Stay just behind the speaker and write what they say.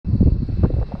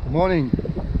Morning.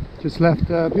 Just left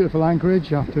beautiful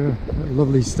anchorage after a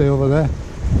lovely stay over there.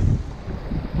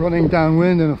 Running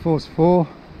downwind in a force 4.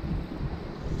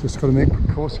 Just got to make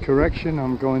a course correction.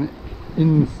 I'm going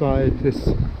inside this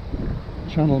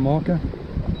channel marker.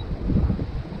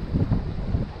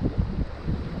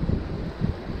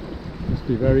 Just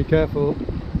be very careful.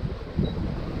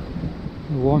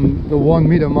 The 1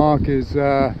 meter mark is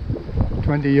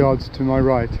 20 yards to my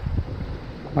right.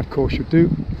 That course should do.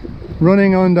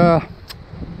 Running under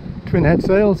twin head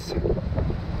sails.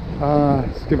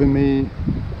 It's given me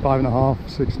 5.5,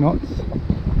 6 knots.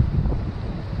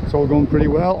 It's all going pretty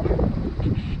well.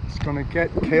 It's going to get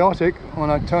chaotic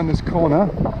when I turn this corner,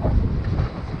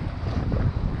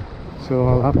 so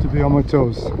I'll have to be on my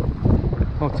toes.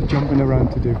 Lots of jumping around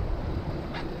to do.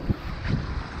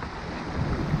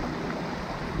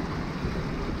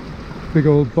 Big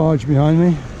old barge behind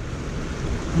me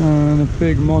and a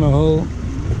big monohull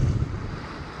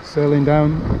sailing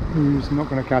down, who's not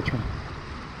going to catch me.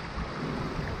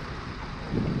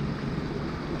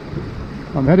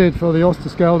 I'm headed for the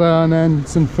Oosterschelde and then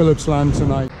Sint Philipsland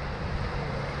tonight.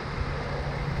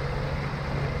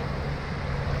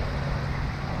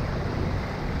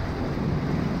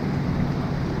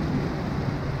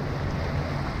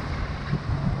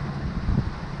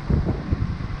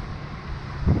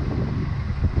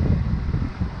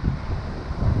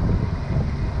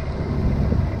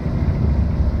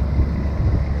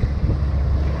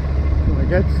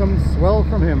 Get some swell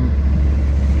from him.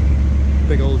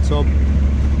 Big old tub.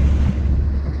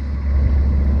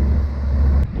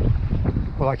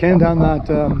 Well, I came down that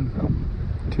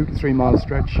 2 to 3 mile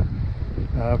stretch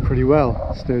pretty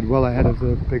well. Stayed well ahead of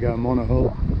the bigger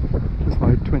monohull with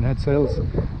my twin head sails,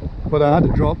 but I had to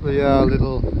drop the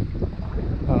little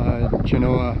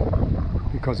genoa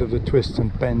because of the twists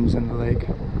and bends in the lake.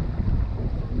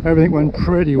 Everything went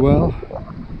pretty well.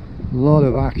 A lot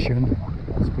of action,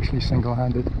 especially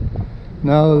single-handed.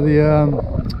 Now the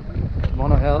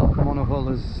monohull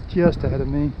is just ahead of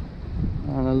me,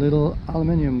 and a little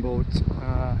aluminium boat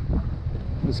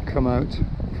has come out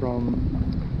from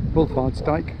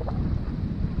Bulvaartsdijk.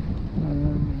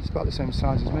 He's about the same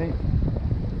size as me.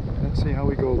 Let's see how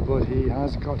we go, but he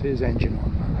has got his engine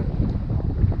on.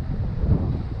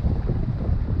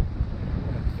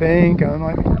 I think I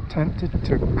might be tempted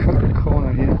to cut the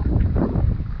corner here,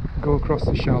 go across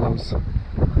the shallows.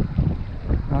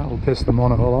 That'll piss the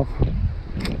monohull off.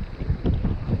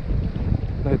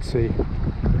 Let's see.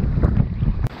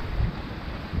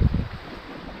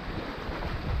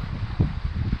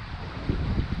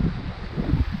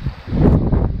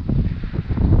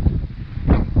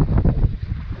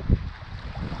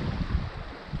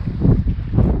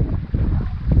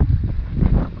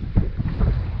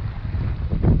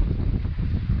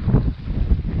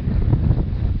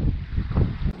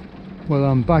 Well,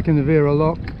 I'm back in the Veeresmeer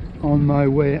lock, on my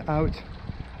way out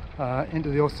into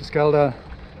the Oosterschelde,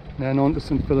 then on to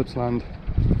Sint Philipsland.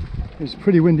 It's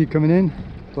pretty windy coming in,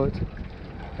 but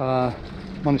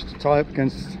managed to tie up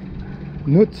against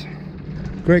Nut.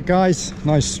 Great guys,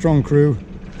 nice strong crew.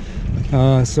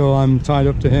 So I'm tied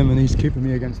up to him and he's keeping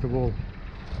me against the wall.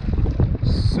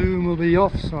 Soon we'll be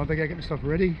off, so I better get my stuff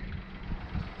ready.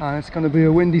 And it's going to be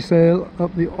a windy sail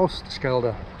up the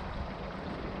Oosterschelde.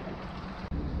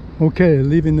 Okay,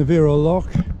 leaving the Veeresmeer lock.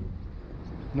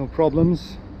 No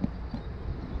problems.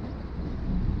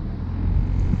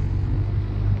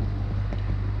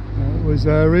 It was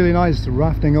really nice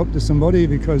rafting up to somebody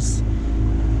because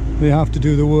they have to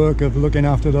do the work of looking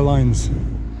after the lines.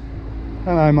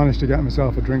 And I managed to get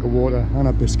myself a drink of water and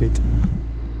a biscuit.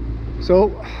 So,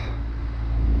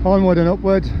 onward and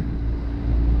upward.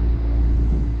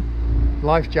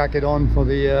 Life jacket on for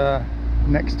the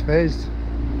next phase.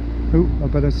 Oh, I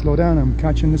better slow down, I'm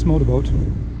catching this motorboat.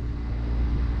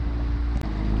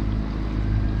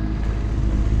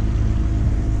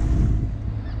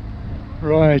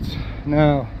 Right,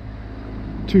 now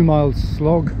 2 miles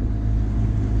slog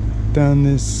down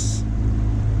this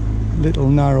little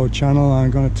narrow channel. I'm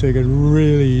going to take it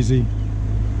really easy.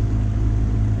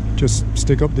 Just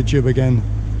stick up the jib again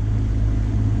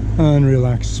and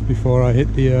relax before I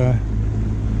hit the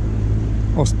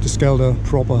Oosterschelde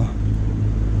proper.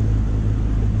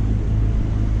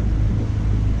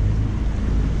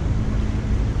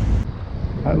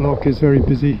 That lock is very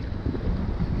busy.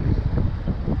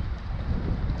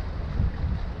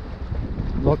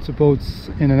 Lots of boats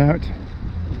in and out.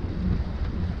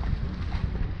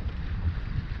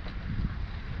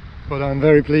 But I'm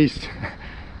very pleased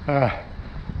to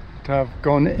have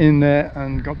gone in there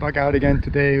and got back out again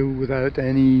today without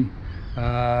any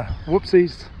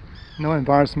whoopsies, no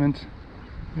embarrassment.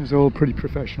 It was all pretty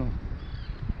professional.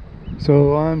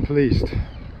 So I'm pleased.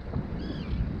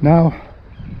 Now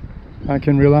I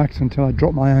can relax until I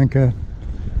drop my anchor,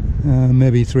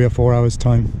 maybe 3 or 4 hours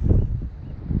time.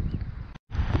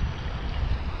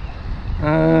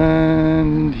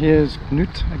 And here's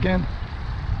Knut again.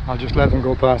 I'll just let them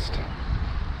go past.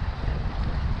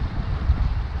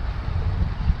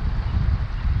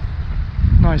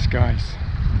 Nice guys.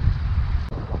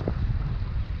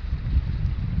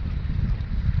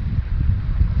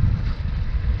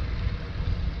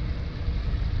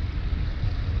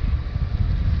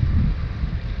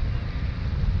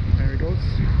 There he goes.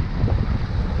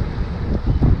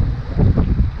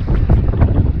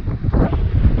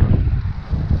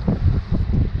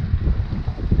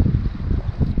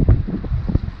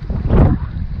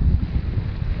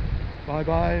 Bye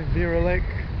bye, Veera Lake.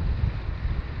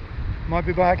 Might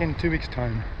be back in 2 weeks'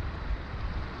 time.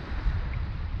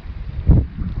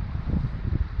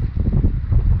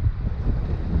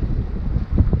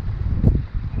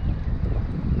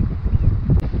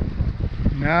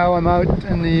 Now I'm out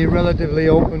in the relatively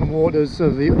open waters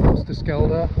of the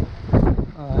Oosterschelde.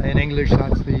 In English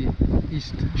that's the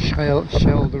East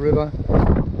Schelde River.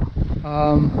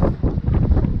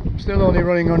 I'm still only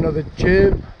running under the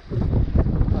jib.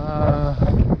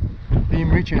 Beam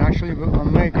reaching actually, but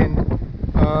I'm making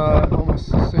almost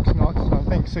 6 knots, I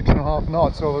think 6.5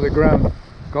 knots over the ground.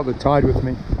 Got the tide with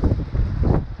me,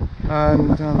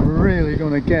 and I'm really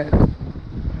going to get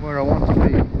where I want to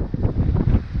be.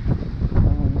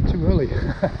 Too early.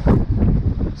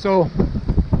 So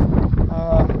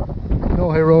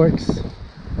no heroics.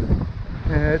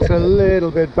 It's a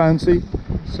little bit bouncy,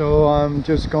 so I'm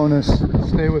just going to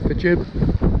stay with the jib.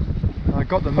 I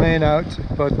got the main out,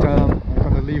 but I'm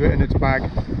going to leave it in its bag.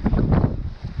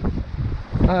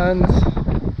 And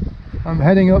I'm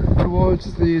heading up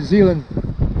towards the Zeeland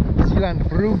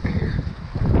Brug,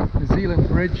 the Zeeland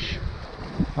Bridge.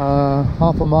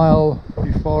 Half a mile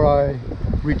before I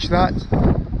reach that,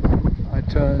 I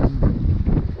turn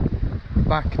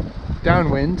back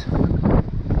downwind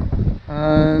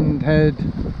and head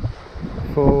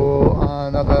for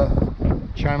another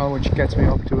channel which gets me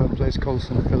up to a place called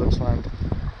Sint Philipsland.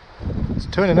 It's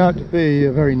turning out to be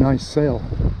a very nice sail.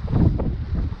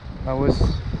 I was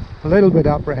a little bit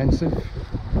apprehensive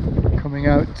coming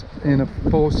out in a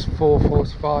force 4,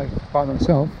 force 5 by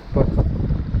myself, but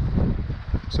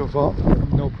so far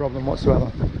no problem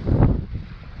whatsoever.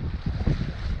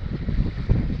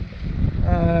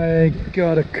 I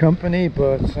got a company,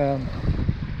 but I'm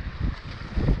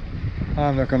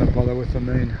not going to bother with the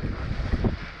main.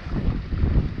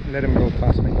 Let him go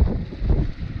past me.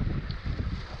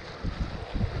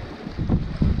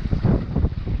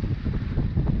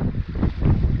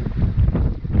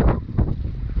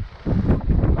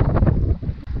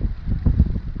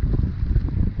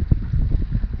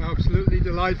 Absolutely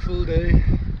delightful day.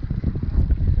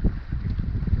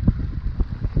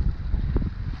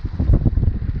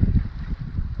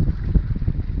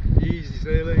 Easy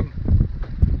sailing.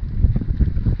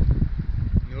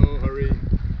 No hurry,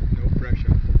 no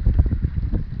pressure.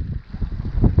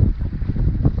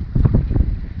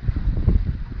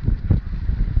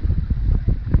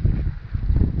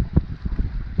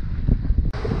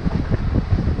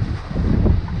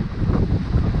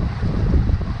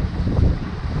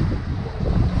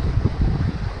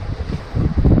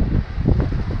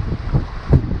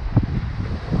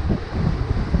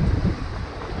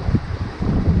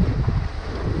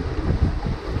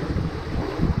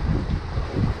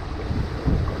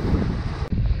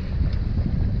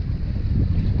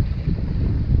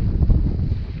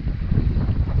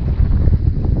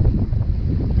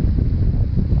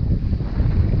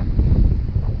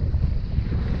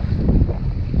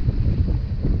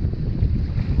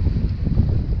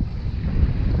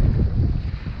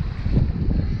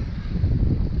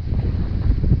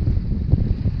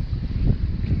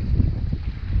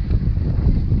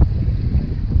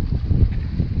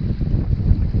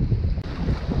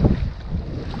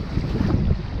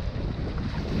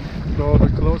 Rather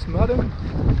close, madam.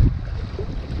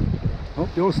 Hope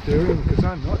you're steering, because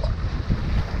I'm not.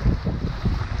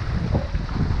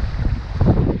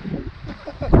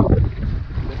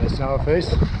 Bit of a sour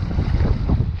face.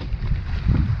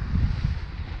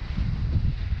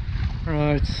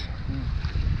 Right.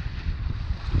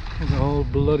 There's a whole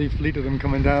bloody fleet of them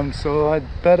coming down, so I'd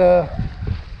better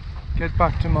get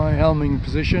back to my helming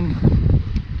position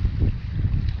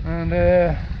and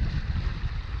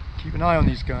keep an eye on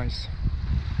these guys.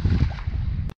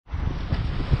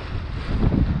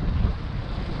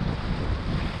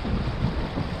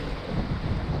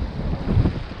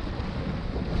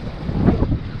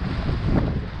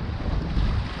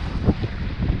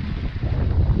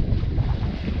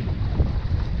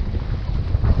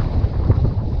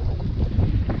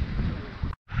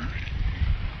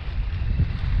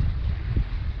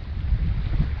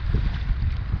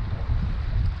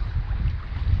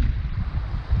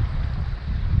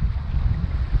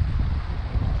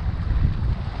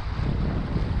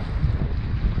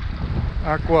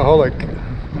 aquaholic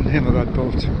and him of that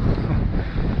boat.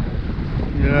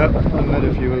 Yeah, I've met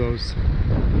a few of those.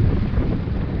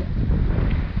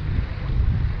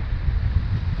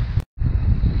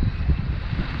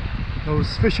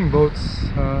 Those fishing boats,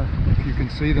 if you can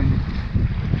see them,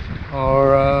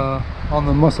 are on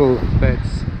the mussel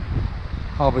beds,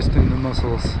 harvesting the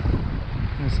mussels.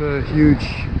 There's a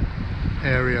huge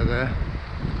area there.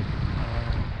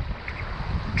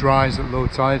 Dries at low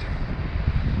tide,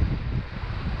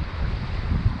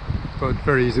 but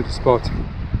very easy to spot.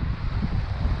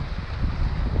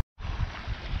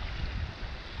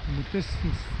 In the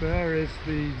distance there is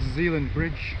the Zeeland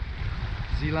Bridge,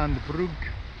 Zeelandbrug.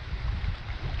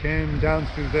 Came down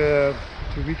through there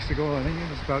 2 weeks ago, I think it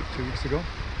was about 2 weeks ago,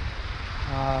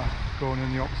 going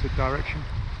in the opposite direction.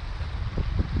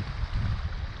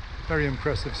 Very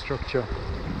impressive structure.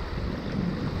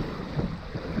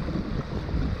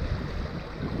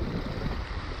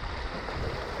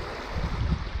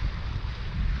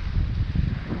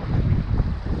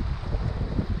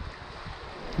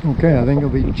 Okay, I think I'll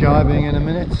be jibing in a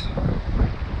minute,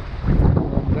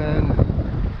 and then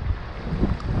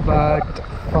about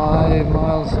 5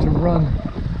 miles to run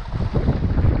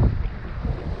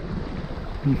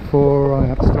before I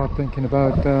have to start thinking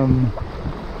about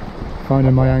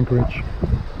finding my anchorage.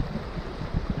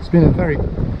 It's been a very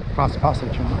fast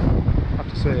passage, and I have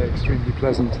to say extremely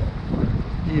pleasant,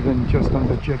 even just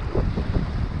under jib.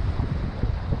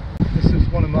 This is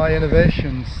one of my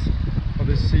innovations for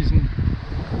this season.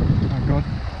 I've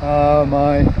got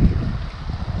my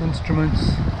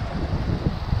instruments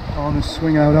on a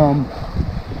swing out arm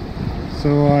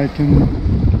so I can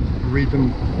read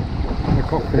them in the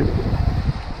cockpit.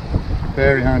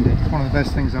 Very handy. It's one of the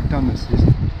best things I've done this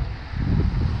season.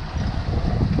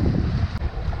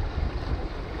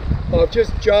 I've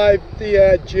just jibed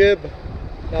the jib.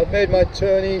 I've made my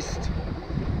turn east.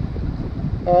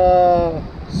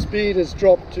 Speed has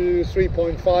dropped to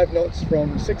 3.5 knots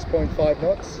from 6.5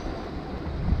 knots.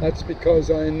 That's because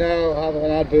I now have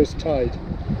an adverse tide.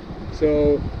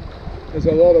 So there's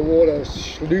a lot of water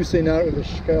sluicing out of the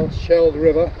Shelled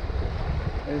River,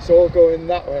 and it's all going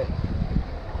that way.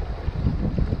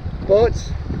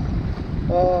 But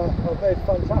I've made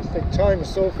fantastic time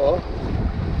so far,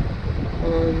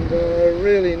 and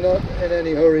really not in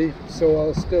any hurry, so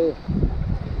I'll still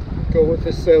go with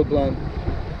this sail plan.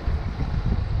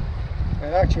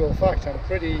 In actual fact, I'm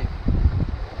pretty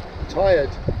tired.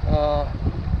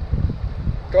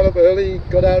 Got up early,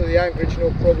 got out of the anchorage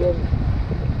no problem.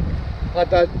 Had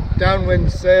that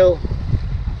downwind sail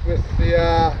with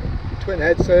the twin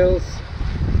head sails.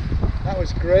 That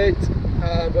was great,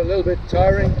 but a little bit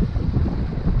tiring.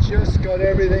 Just got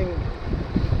everything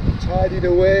tidied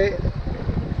away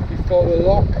before the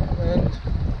lock, and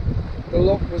the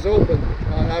lock was open,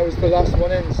 and I was the last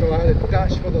one in, so I had a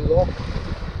dash for the lock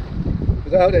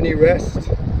without any rest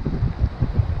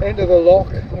into the lock,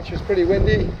 which was pretty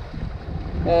windy,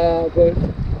 but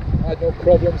I had no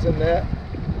problems in there.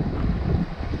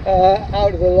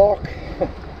 Out of the lock,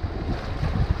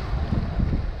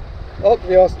 up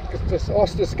the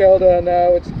Oosterschelde.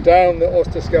 Now it's down the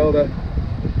Oosterschelde,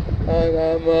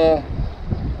 and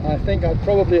I think I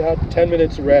probably had 10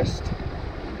 minutes rest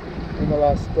in the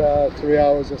last 3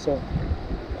 hours or so.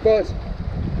 But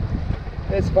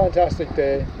it's a fantastic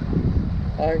day.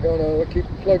 I'm going to keep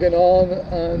plugging on,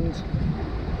 and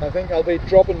I think I'll be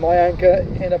dropping my anchor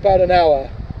in about an hour,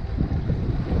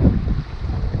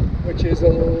 which is a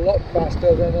lot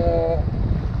faster than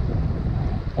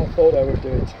I thought I would do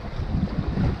it.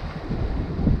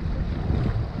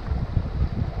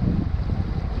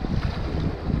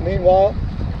 Meanwhile,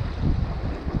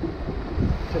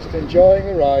 just enjoying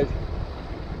the ride.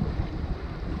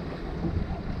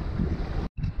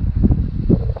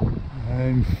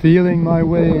 I'm feeling my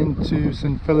way into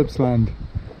St Philipsland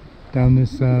down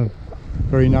this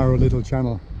very narrow little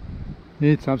channel.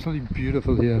 It's absolutely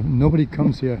beautiful here. Nobody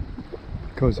comes here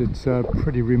because it's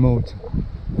pretty remote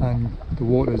and the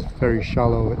water is very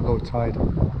shallow at low tide,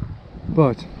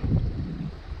 but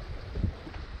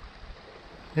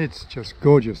it's just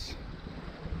gorgeous.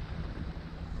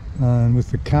 And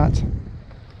with the cat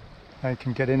I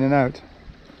can get in and out.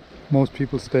 Most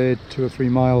people stay 2 or 3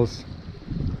 miles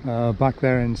back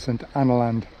there in St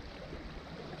Anneland,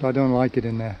 but I don't like it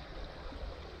in there.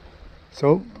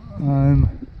 So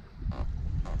I'm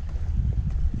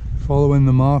following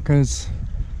the markers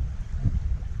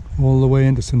all the way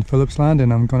into St Philipsland,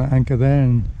 and I'm going to anchor there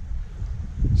and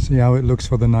see how it looks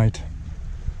for the night.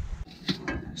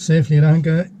 Safely at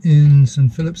anchor in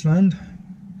St Philipsland,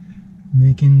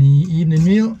 making the evening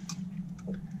meal.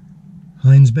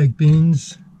 Heinz baked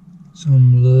beans,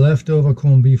 Some leftover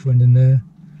corned beef went in there,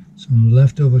 some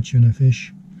leftover tuna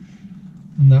fish,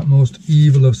 and that most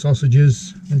evil of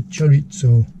sausages, a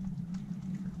chorizo.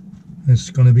 It's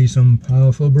going to be some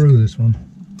powerful brew, this one.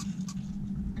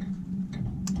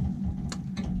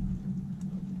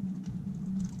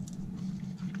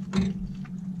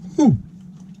 Ooh.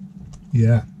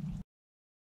 Yeah.